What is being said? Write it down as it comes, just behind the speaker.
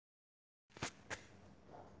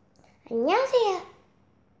안녕하세요.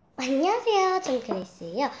 안녕하세요. 전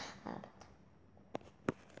그레이스예요.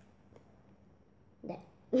 네.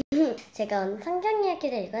 제가 오늘 성경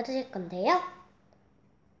이야기를 읽어드릴 건데요.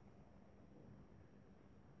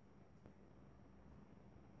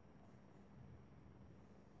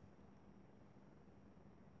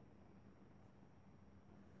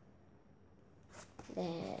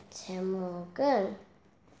 네, 제목은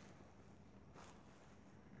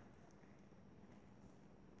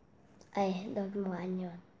너무 많이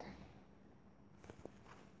왔다.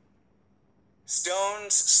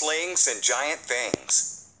 Stones, slings, and giant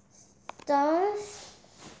things.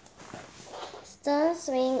 Stone,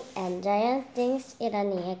 swing, and giant things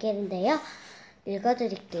이라는 이야기인데요.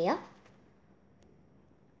 읽어드릴게요.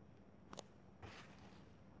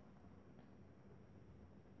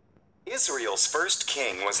 Israel's first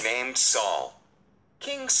king was named Saul.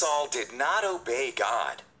 King Saul did not obey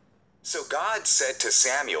God. So God said to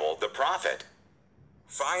Samuel the prophet,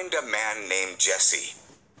 "Find a man named Jesse.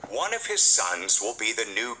 One of his sons will be the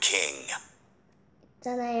new king."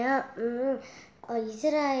 있잖아요.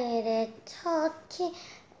 이스라엘의 첫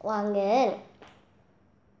왕은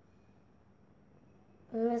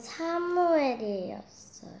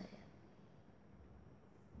사무엘이었어요.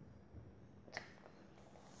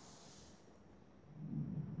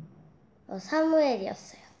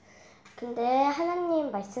 사무엘이었어요. 근데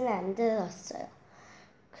하나님 말씀을 안 들었어요.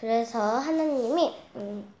 그래서 하나님이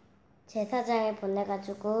제사장을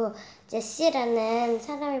보내가지고 제시라는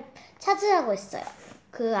사람을 찾으라고 했어요.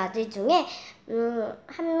 그 아들 중에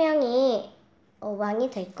한 명이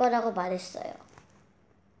왕이 될 거라고 말했어요.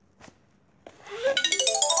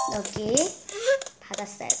 여기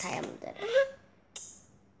받았어요, 다이아몬드를.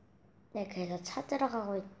 네, 그래서 찾으러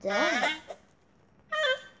가고 있죠.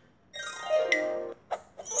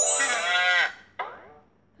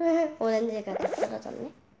 오렌지가 다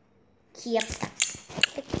쓰러졌네. 귀엽다.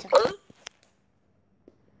 그쵸?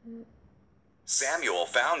 Samuel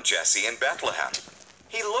found Jesse in Bethlehem.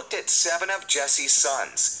 He looked at 7 of Jesse's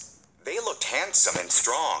sons. They looked handsome and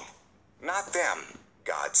strong. Not them,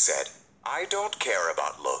 God said. I don't care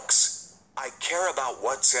about looks. I care about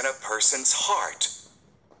what's in a person's heart.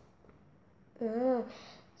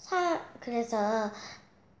 그래서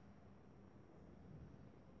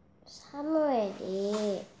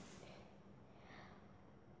사무엘이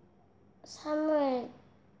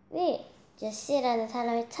제시라는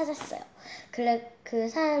사람을 찾았어요. 그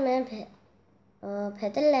사람은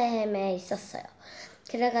베들레헴에 있었어요.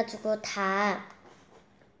 그래가지고 다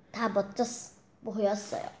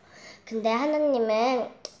보였어요. 근데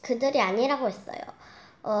하나님은 그들이 아니라고 했어요.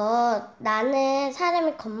 나는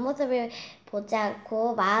사람의 겉모습을 보지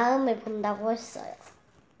않고 마음을 본다고 했어요.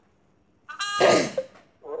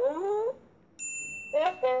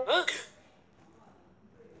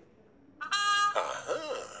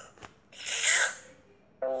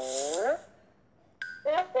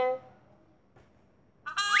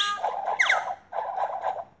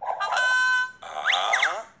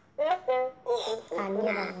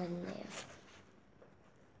 아니라고 했네요.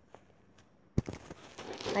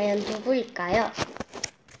 과연 누구일까요?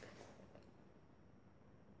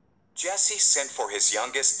 Jesse sent for his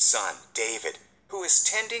youngest son, David, who was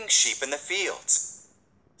tending sheep in the fields.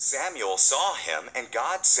 Samuel saw him, and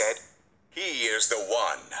God said, "He is the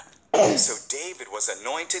one." So David was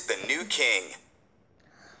anointed the new king.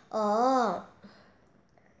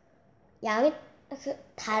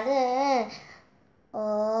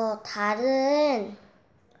 다른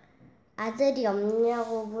아들이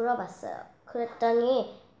없냐고 물어봤어요.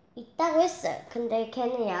 그랬더니 있다고 했어요. 근데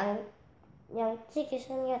걔는 양치기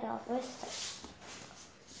소녀라고 했어요.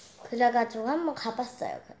 그래가지고 한번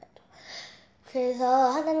가봤어요.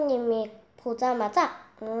 그래서 하나님이 보자마자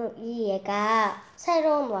이 얘가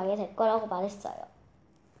새로운 왕이 될 거라고 말했어요.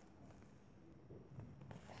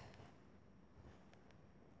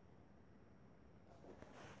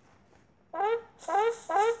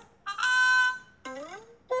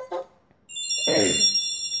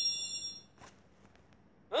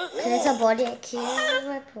 그래서 머리에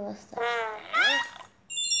기름을 부었어요.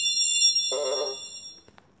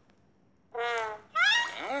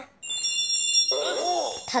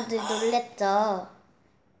 다들 놀랬죠?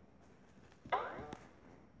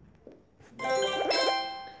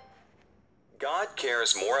 God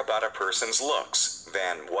cares more about a person's looks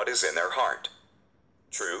than what is in their heart.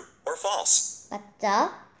 True or false?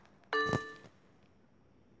 맞죠?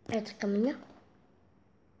 잠깐만요.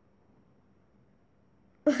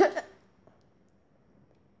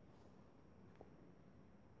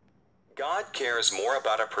 God cares more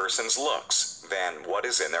about a person's looks than what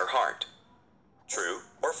is in their heart. True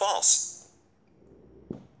or false?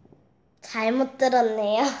 잘못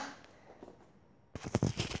들었네요.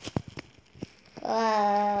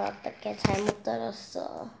 와, 어떻게 잘못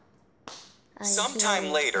들었어.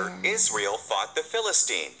 Sometime later, Israel fought the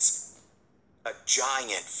Philistines. A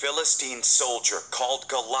giant Philistine soldier called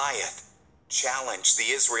Goliath challenged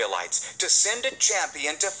the Israelites to send a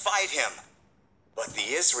champion to fight him. But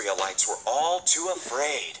the Israelites were all too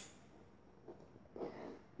afraid.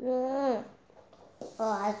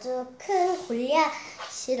 아주 큰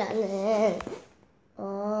골리앗이라는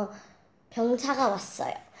병사가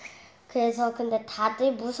왔어요. 그래서 근데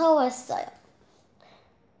다들 무서워했어요.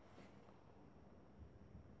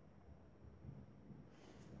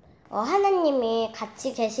 하나님이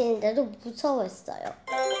같이 계시는데도 무서워했어요.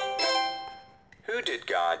 Who did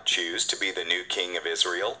God choose to be the new king of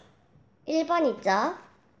Israel? 1번이죠.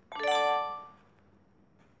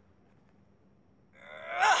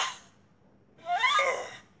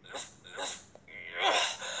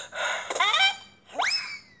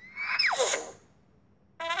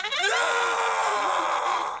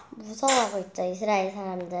 무서워하고 있죠, 이스라엘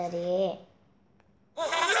사람들이.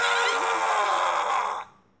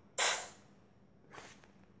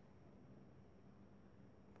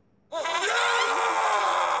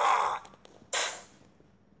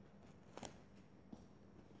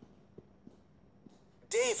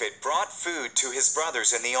 David brought food to his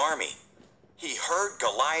brothers in the army. He heard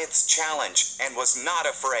Goliath's challenge and was not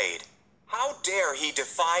afraid. How dare he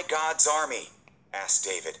defy God's army? Asked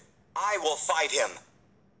David. I will fight him.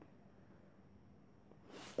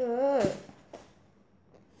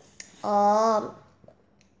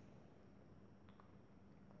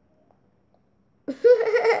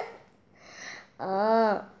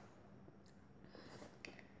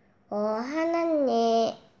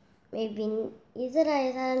 하나님이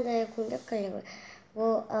이스라엘 사람들을 공격하려고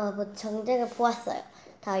전쟁을 보았어요.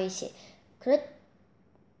 다윗이.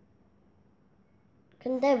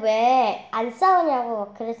 근데 왜 안 싸우냐고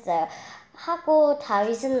막 그랬어요. 하고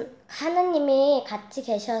다윗은 하나님이 같이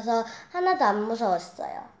계셔서 하나도 안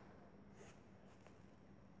무서웠어요.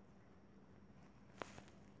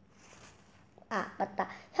 아, 맞다.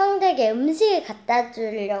 형들에게 음식을 갖다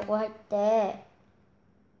주려고 할 때,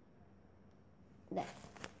 네.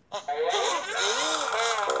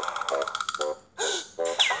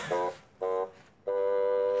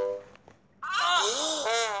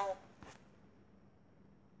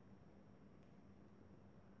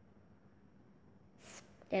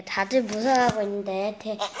 네, 다들 무서워하고 있는데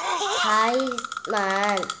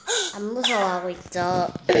다윗만 안 무서워하고 있죠.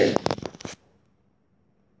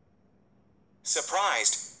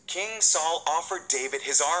 Surprised, King Saul offered David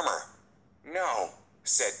his armor. No,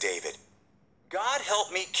 said David. God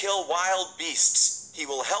help me kill wild beasts. He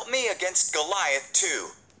will help me against Goliath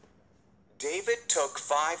too. David took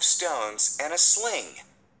 5 stones and a sling.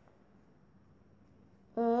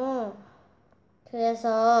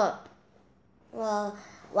 그래서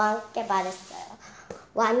왕께 말했어요.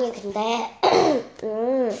 왕이 근데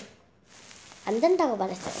안 된다고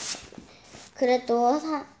말했어요. 그래도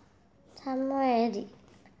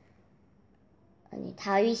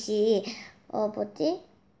다윗이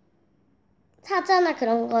사자나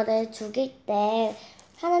그런 거를 죽일 때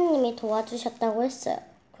하나님이 도와주셨다고 했어요.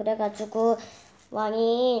 그래가지고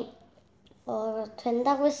왕이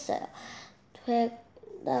된다고 했어요.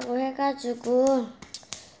 된다고 해가지고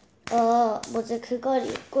그걸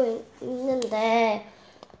입고 있는데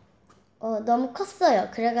너무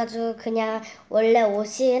컸어요. 그래가지고 그냥 원래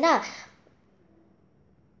옷이랑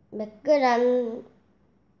매끈한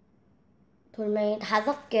돌멩이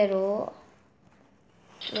 5개로만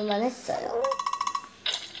했어요.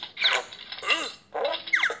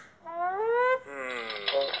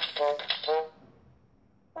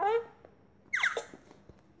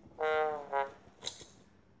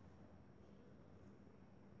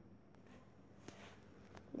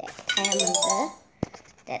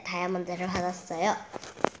 네, 다이아몬드를 받았어요.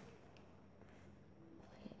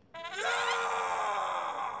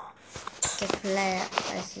 이렇게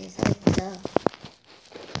골라야지 서있죠.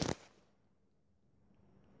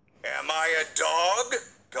 Am I a dog?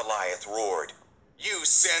 Goliath roared. You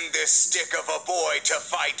send this stick of a boy to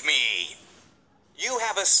fight me. You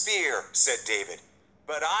have a spear, said David,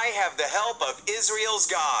 but I have the help of Israel's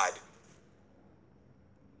God.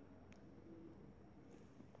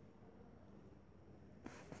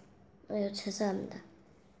 죄송합니다.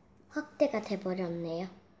 확대가 돼버렸네요.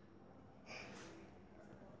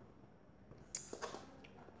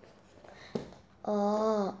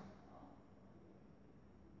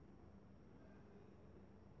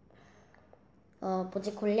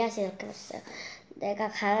 골리앗이 이렇게 했어요. 내가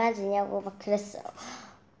강아지냐고 막 그랬어요.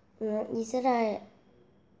 이스라엘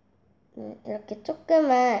이렇게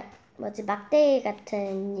조그만 막대기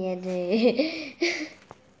같은 얘를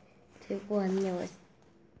들고 왔네요.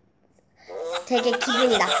 되게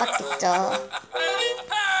기분이 나빴겠죠.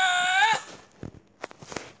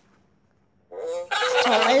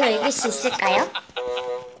 정말로 이길 수 있을까요?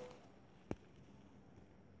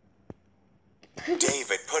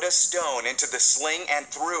 David put a stone into the sling and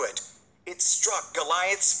threw it. It struck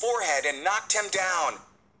Goliath's forehead and knocked him down.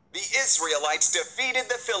 The Israelites defeated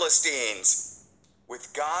the Philistines.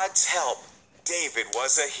 With God's help, David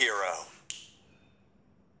was a hero.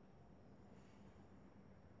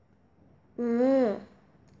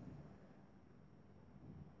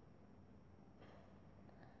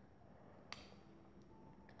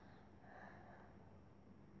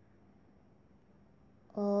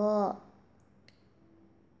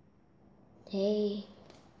 네.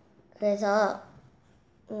 그래서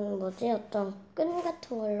어떤 끈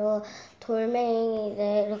같은 걸로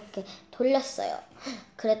돌멩이를 이렇게 돌렸어요.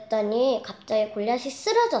 그랬더니 갑자기 골리앗이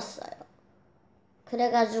쓰러졌어요.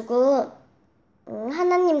 그래가지고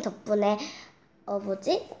하나님 덕분에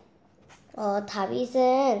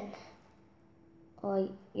다윗은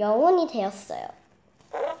영혼이 되었어요.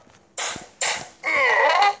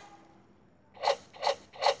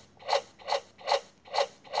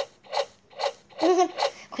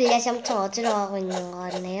 골리앗이 엄청 어지러워하고 있는 것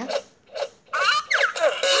같네요.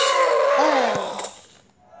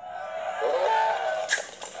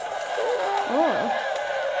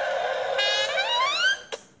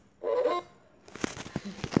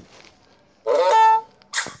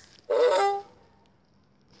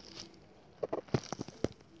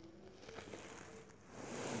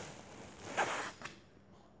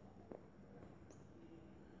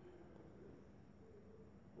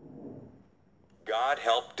 God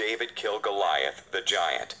helped David kill Goliath, the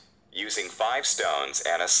giant, using 5 stones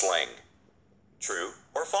and a sling. True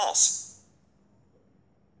or false?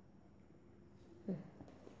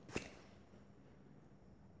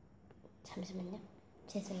 잠시만요.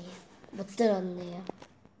 죄송해요. 못 들었네요.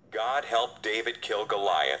 God helped David kill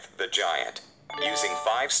Goliath, the giant, using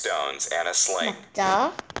 5 stones and a sling.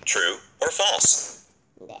 맞죠? True or false?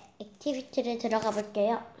 네, 액티비티를 들어가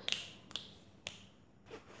볼게요.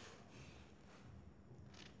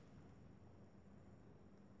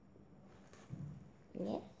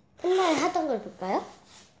 네, 옛날에 하던 걸 볼까요?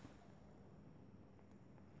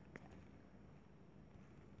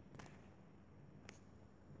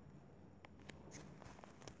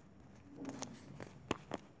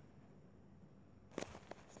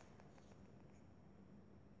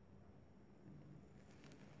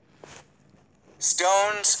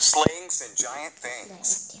 Stones, slings, and giant 네,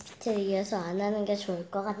 things. 액티비티를 이어서 안 하는 게 좋을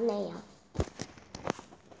것 같네요.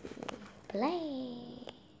 플레이.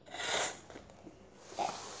 네.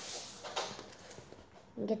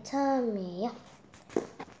 이게 처음이에요.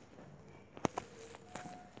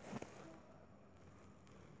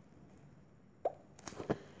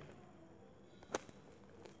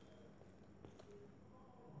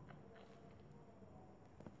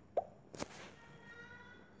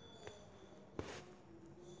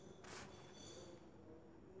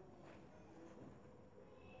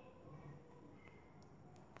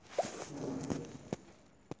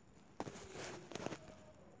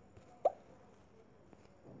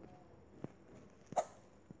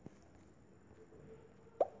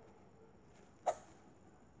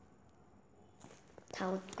 다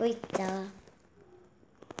웃고 있죠.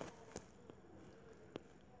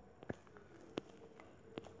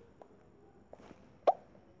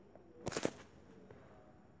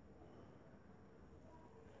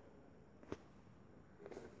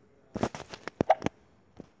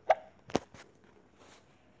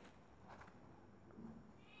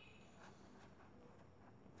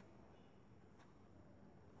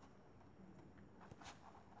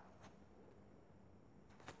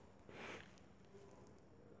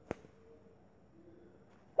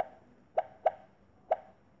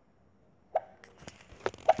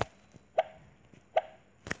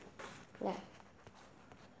 네.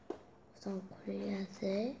 우선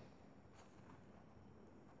골리앗을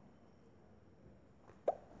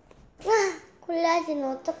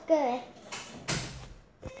골리앗이는 어떡해.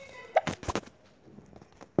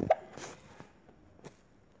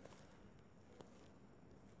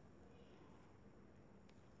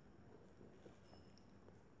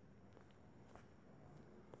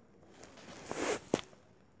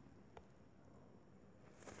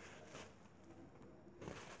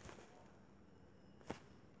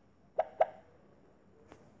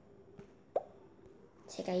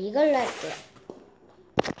 제가 이걸로 할게요.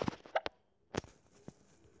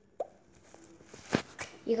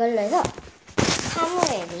 이걸로 해서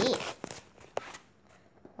사무엘이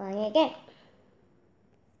왕에게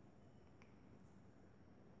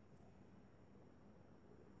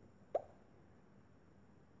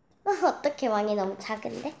어떻게 왕이 너무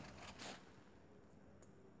작은데?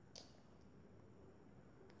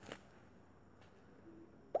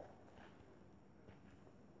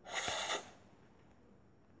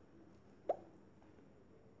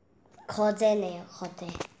 거제네요, 거제.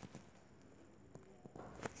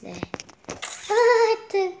 네.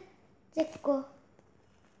 하여튼 찍고.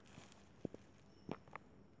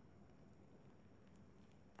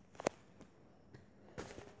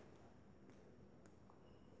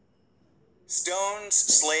 Stones,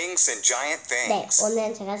 slings, and giant 네, things.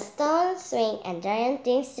 오늘 제가 Stone, Swing, and Giant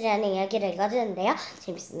Things라는 이야기를 읽어드렸는데요.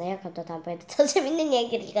 재밌었나요? 그럼 또 다음번에 더 재밌는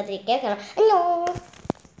이야기를 읽어드릴게요. 그럼 안녕!